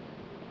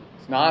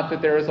 It's not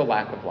that there is a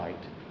lack of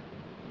light.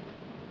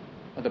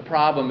 But the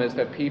problem is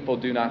that people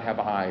do not have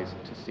eyes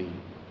to see.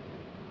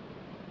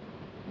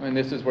 And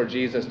this is where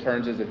Jesus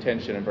turns His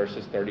attention in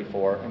verses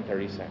 34 and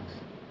 36.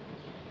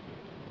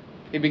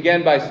 He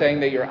began by saying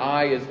that your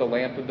eye is the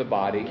lamp of the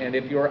body, and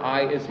if your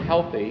eye is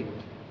healthy,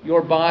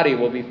 your body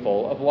will be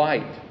full of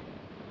light.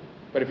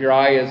 But if your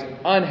eye is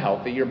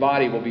unhealthy, your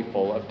body will be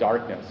full of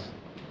darkness.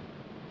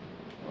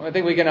 Well, I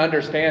think we can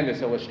understand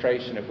this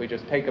illustration if we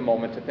just take a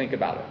moment to think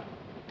about it.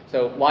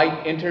 So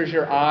light enters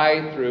your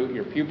eye through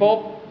your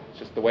pupil. It's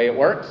just the way it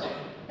works.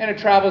 And it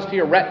travels to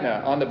your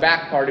retina on the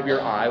back part of your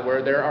eye,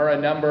 where there are a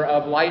number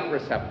of light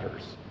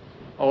receptors,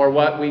 or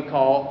what we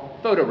call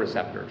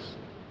photoreceptors,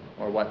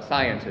 or what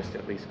scientists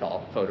at least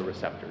call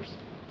photoreceptors.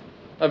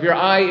 If your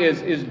eye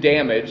is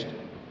damaged,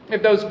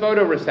 if those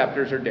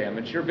photoreceptors are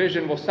damaged, your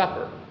vision will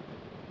suffer.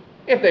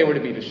 If they were to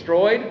be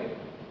destroyed,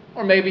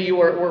 or maybe you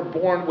were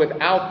born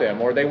without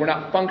them, or they were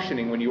not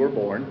functioning when you were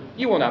born,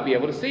 you will not be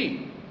able to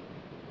see.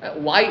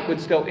 Light would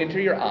still enter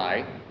your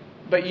eye,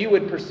 but you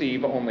would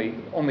perceive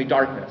only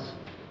darkness.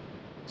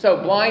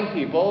 So blind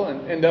people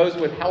and those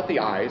with healthy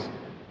eyes,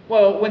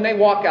 well, when they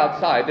walk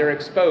outside, they're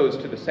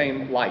exposed to the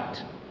same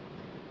light.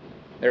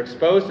 They're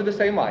exposed to the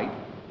same light,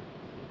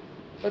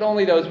 but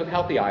only those with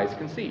healthy eyes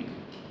can see.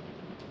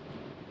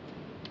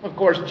 Of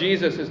course,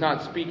 Jesus is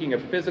not speaking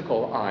of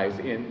physical eyes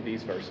in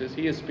these verses.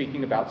 He is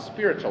speaking about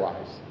spiritual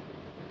eyes.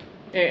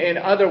 In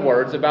other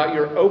words, about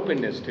your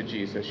openness to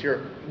Jesus,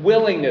 your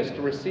willingness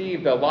to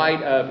receive the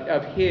light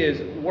of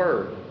His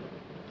Word.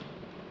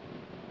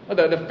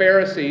 The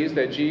Pharisees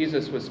that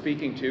Jesus was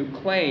speaking to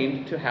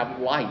claimed to have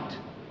light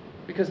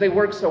because they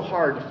worked so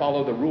hard to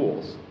follow the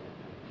rules.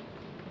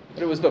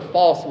 But it was the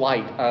false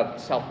light of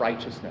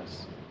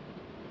self-righteousness.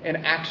 In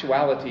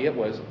actuality, it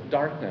was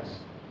darkness.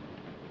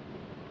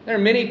 There are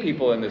many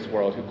people in this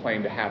world who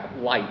claim to have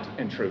light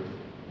and truth.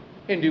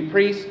 Hindu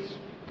priests,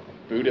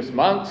 Buddhist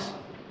monks,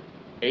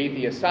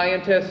 atheist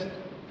scientists.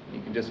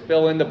 You can just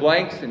fill in the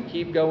blanks and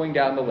keep going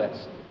down the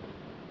list.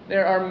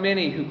 There are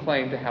many who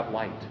claim to have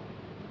light.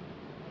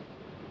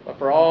 But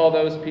for all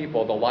those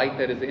people, the light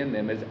that is in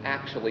them is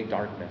actually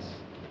darkness,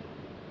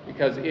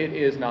 because it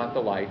is not the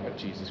light of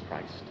Jesus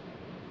Christ.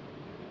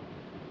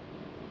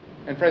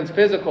 And friends,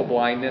 physical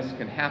blindness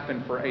can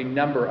happen for a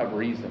number of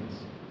reasons,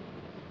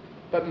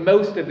 but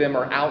most of them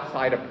are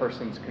outside a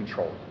person's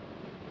control.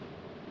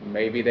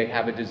 Maybe they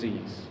have a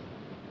disease.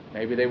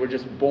 Maybe they were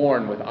just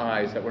born with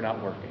eyes that were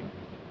not working.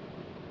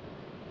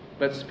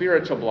 But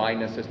spiritual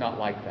blindness is not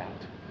like that.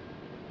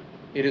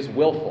 It is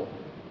willful.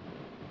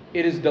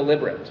 It is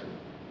deliberate.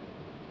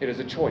 It is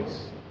a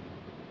choice.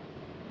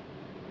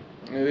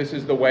 And this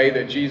is the way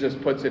that Jesus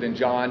puts it in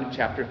John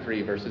chapter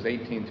 3, verses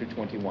 18 through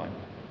 21.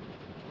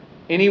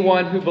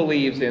 Anyone who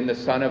believes in the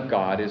Son of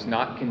God is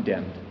not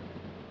condemned,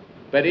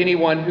 but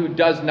anyone who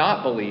does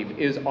not believe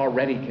is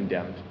already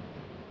condemned,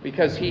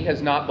 because he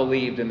has not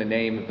believed in the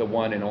name of the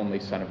one and only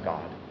Son of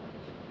God.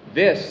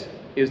 This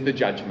is the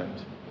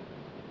judgment.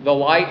 The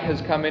light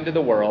has come into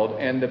the world,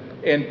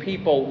 and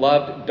people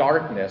loved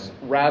darkness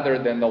rather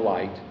than the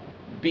light,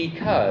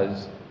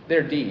 because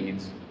their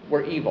deeds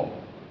were evil.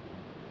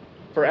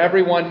 For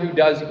everyone who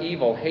does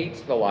evil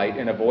hates the light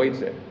and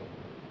avoids it,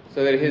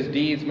 so that his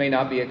deeds may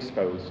not be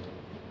exposed.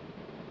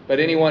 But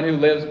anyone who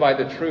lives by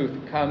the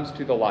truth comes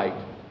to the light,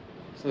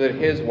 so that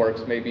his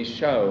works may be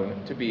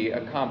shown to be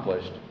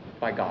accomplished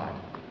by God.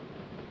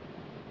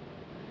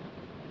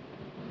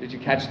 Did you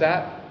catch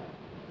that?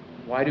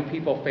 Why do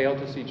people fail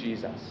to see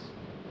Jesus?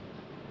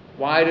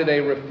 Why do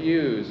they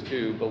refuse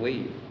to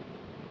believe?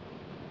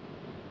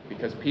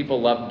 Because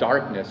people love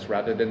darkness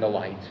rather than the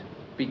light,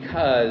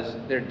 because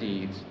their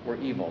deeds were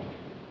evil.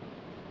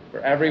 For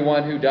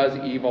everyone who does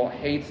evil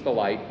hates the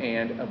light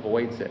and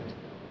avoids it,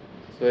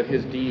 so that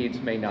his deeds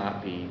may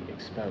not be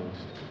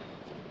exposed.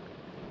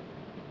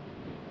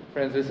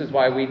 Friends, this is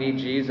why we need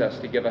Jesus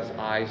to give us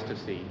eyes to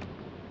see.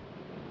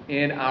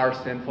 In our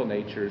sinful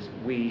natures,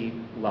 we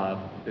love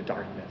the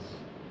darkness.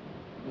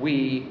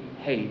 We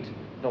hate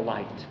the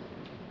light.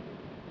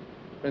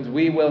 Friends,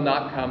 we will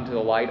not come to the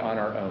light on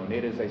our own.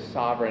 It is a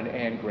sovereign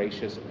and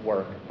gracious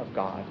work of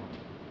God.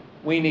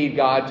 We need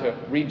God to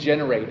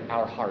regenerate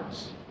our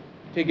hearts,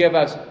 to give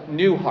us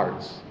new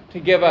hearts, to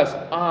give us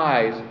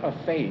eyes of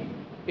faith.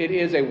 It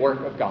is a work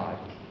of God.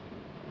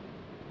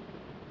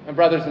 And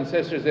brothers and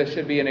sisters, this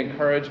should be an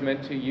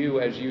encouragement to you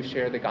as you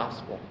share the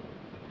gospel.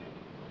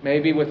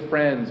 Maybe with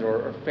friends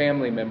or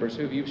family members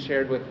who you've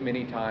shared with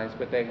many times,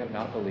 but they have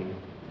not believed.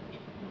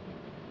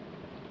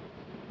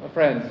 Well,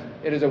 friends,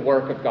 it is a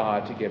work of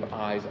God to give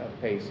eyes of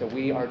faith. So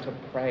we are to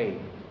pray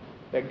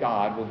that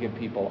God will give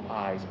people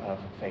eyes of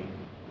faith.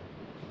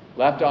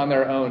 Left on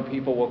their own,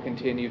 people will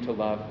continue to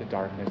love the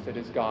darkness. It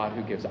is God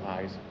who gives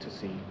eyes to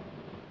see.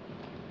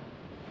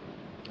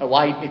 A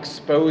light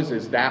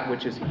exposes that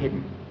which is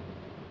hidden.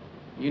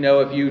 You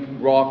know, if you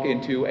walk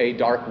into a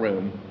dark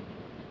room,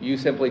 you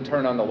simply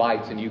turn on the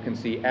lights and you can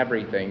see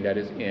everything that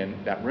is in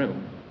that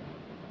room.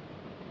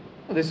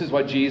 Well, this is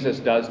what Jesus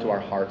does to our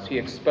hearts. He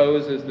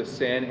exposes the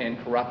sin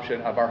and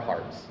corruption of our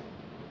hearts.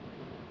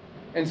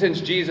 And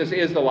since Jesus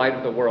is the light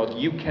of the world,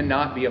 you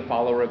cannot be a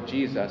follower of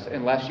Jesus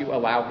unless you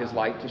allow his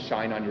light to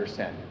shine on your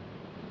sin.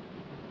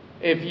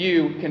 If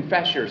you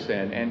confess your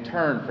sin and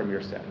turn from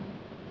your sin.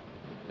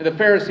 The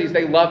Pharisees,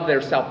 they loved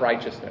their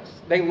self-righteousness.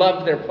 They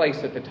loved their place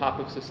at the top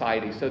of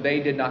society, so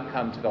they did not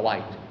come to the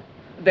light.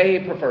 They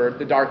preferred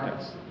the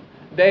darkness.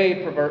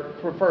 They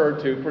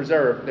preferred to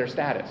preserve their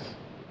status.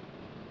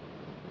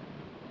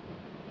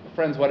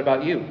 Friends, what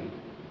about you?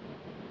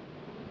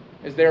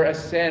 Is there a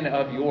sin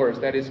of yours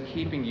that is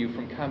keeping you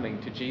from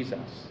coming to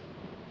Jesus?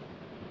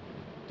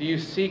 Do you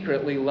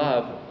secretly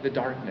love the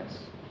darkness?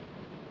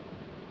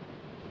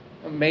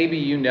 Maybe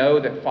you know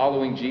that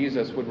following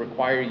Jesus would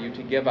require you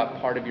to give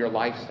up part of your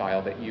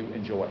lifestyle that you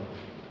enjoy.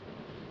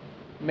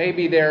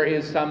 Maybe there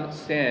is some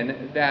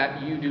sin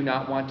that you do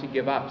not want to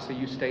give up, so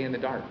you stay in the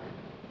dark.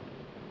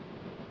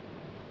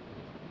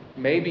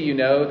 Maybe you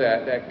know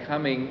that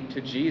coming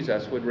to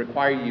Jesus would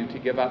require you to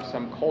give up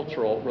some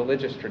cultural,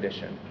 religious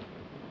tradition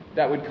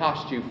that would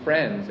cost you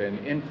friends and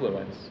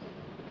influence.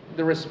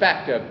 the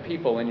respect of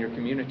people in your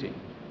community.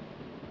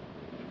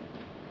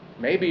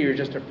 Maybe you're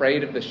just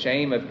afraid of the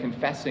shame of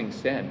confessing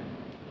sin.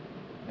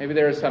 Maybe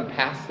there is some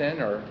past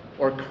sin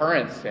or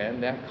current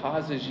sin that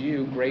causes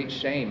you great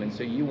shame, and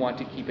so you want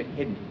to keep it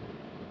hidden.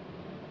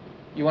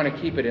 You want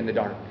to keep it in the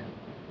dark.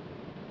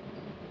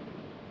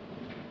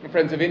 And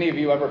friends, have any of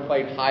you ever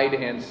played hide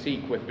and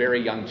seek with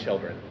very young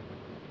children?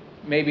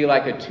 Maybe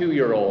like a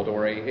 2-year-old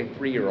or a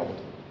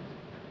 3-year-old.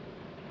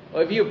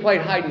 Well, if you have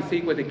played hide and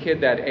seek with a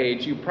kid that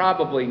age, you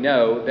probably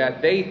know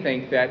that they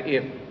think that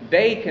if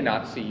they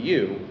cannot see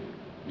you,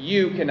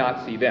 you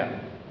cannot see them.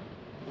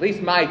 At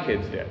least my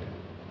kids did.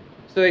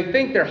 So they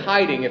think they're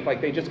hiding if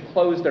they just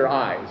close their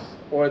eyes,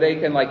 or they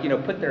can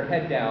put their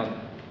head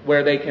down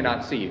where they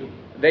cannot see you.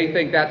 They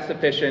think that's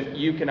sufficient.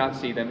 You cannot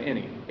see them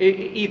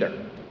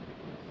either.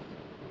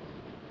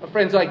 Well,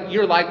 friends,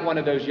 you're like one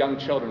of those young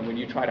children when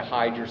you try to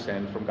hide your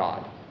sin from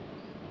God.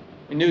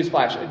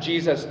 Newsflash,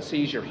 Jesus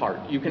sees your heart.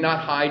 You cannot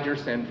hide your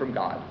sin from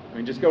God.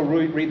 Just go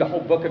read the whole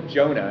book of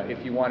Jonah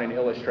if you want an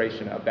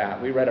illustration of that.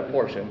 We read a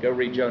portion. Go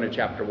read Jonah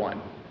chapter 1.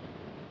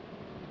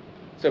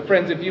 So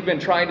friends, if you've been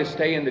trying to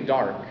stay in the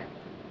dark,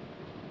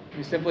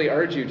 we simply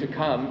urge you to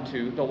come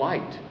to the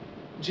light.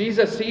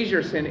 Jesus sees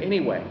your sin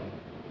anyway,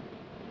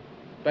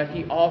 but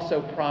he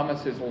also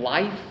promises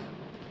life,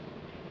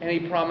 and he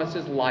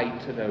promises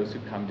light to those who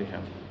come to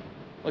him.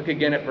 Look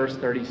again at verse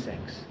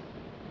 36.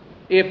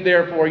 If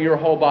therefore your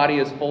whole body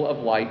is full of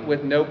light,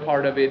 with no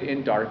part of it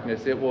in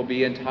darkness, it will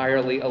be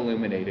entirely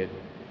illuminated,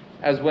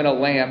 as when a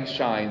lamp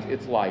shines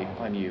its light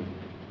on you.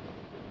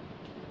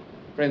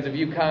 Friends, if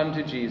you come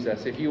to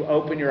Jesus, if you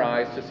open your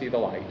eyes to see the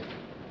light,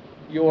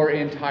 your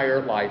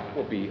entire life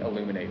will be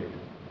illuminated.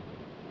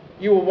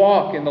 You will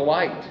walk in the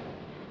light.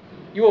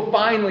 You will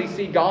finally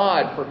see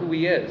God for who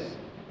he is.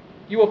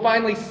 You will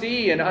finally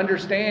see and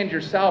understand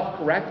yourself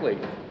correctly.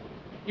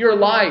 Your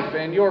life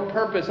and your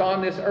purpose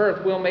on this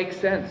earth will make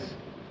sense.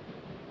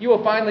 You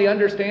will finally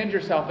understand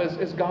yourself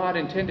as God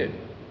intended.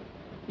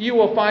 You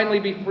will finally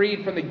be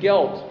freed from the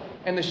guilt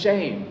and the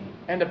shame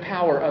and the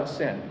power of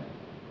sin.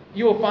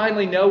 You will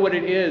finally know what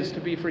it is to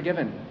be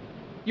forgiven.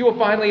 You will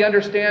finally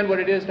understand what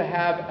it is to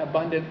have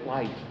abundant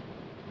life,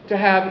 to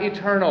have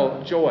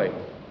eternal joy,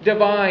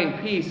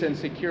 divine peace and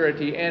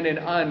security, and an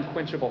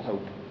unquenchable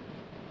hope.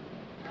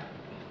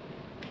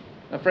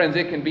 Now, friends,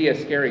 it can be a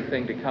scary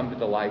thing to come to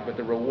the light, but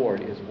the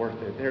reward is worth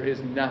it. There is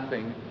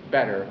nothing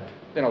better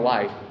than a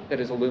life that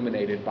is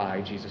illuminated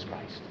by Jesus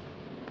Christ.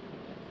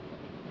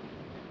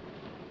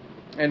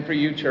 And for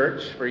you,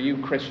 church, for you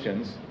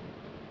Christians,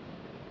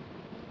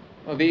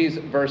 well, these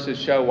verses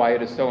show why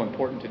it is so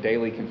important to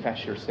daily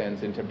confess your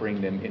sins and to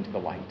bring them into the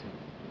light.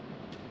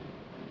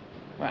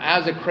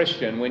 As a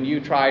Christian, when you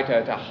try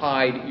to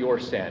hide your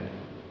sin,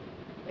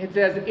 it's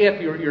as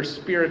if your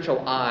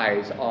spiritual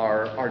eyes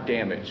are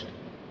damaged.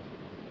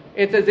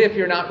 It's as if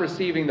you're not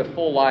receiving the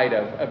full light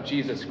of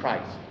Jesus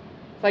Christ.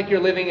 It's like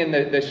you're living in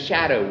the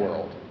shadow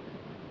world.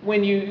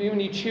 When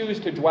you choose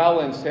to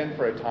dwell in sin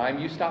for a time,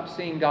 you stop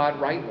seeing God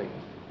rightly.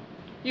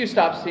 You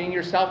stop seeing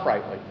yourself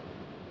rightly.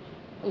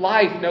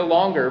 Life no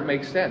longer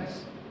makes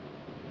sense.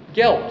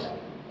 Guilt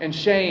and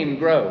shame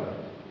grow.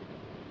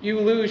 You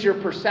lose your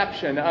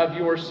perception of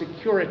your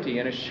security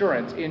and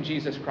assurance in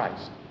Jesus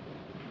Christ.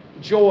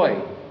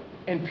 Joy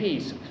and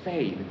peace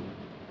fade.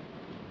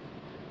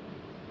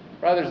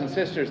 Brothers and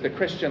sisters, the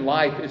Christian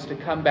life is to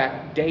come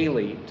back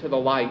daily to the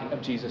light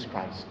of Jesus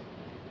Christ.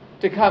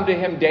 To come to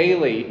him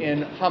daily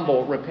in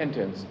humble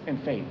repentance and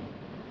faith.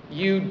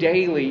 You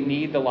daily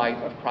need the light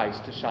of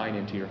Christ to shine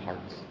into your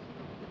hearts.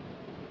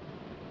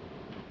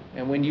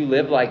 And when you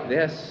live like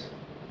this,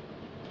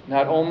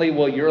 not only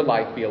will your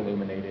life be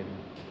illuminated,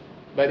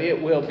 but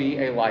it will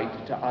be a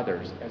light to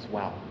others as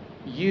well.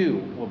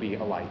 You will be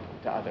a light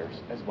to others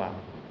as well.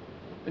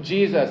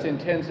 Jesus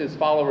intends his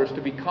followers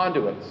to be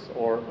conduits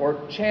or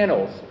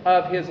channels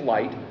of his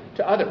light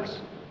to others.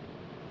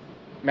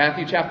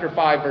 Matthew chapter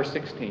 5, verse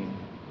 16.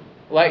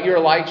 Let your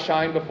light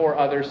shine before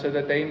others so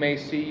that they may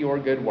see your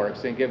good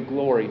works and give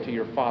glory to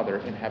your Father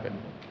in heaven.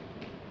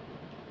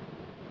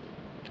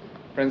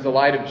 Friends, the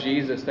light of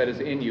Jesus that is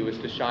in you is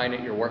to shine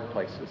at your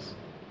workplaces.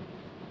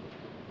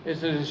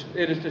 It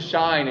is to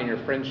shine in your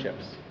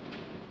friendships.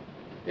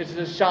 It is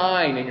to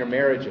shine in your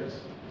marriages.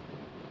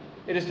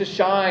 It is to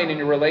shine in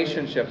your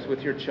relationships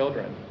with your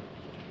children.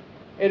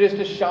 It is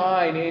to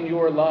shine in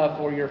your love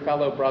for your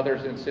fellow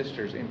brothers and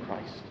sisters in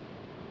Christ.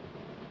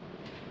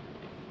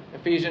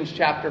 Ephesians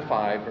chapter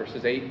 5,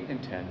 verses 8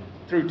 and 10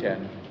 through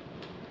 10.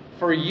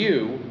 For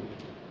you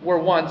were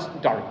once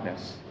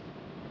darkness,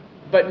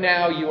 but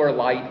now you are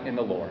light in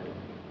the Lord.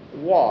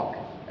 Walk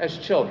as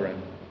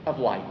children of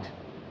light.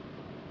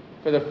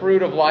 For the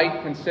fruit of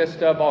light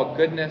consists of all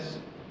goodness,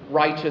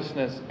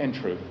 righteousness, and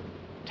truth,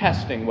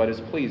 testing what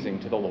is pleasing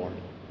to the Lord.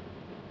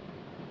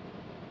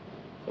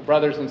 So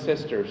brothers and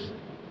sisters,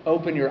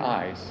 open your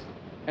eyes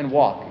and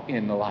walk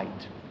in the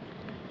light.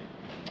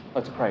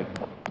 Let's pray.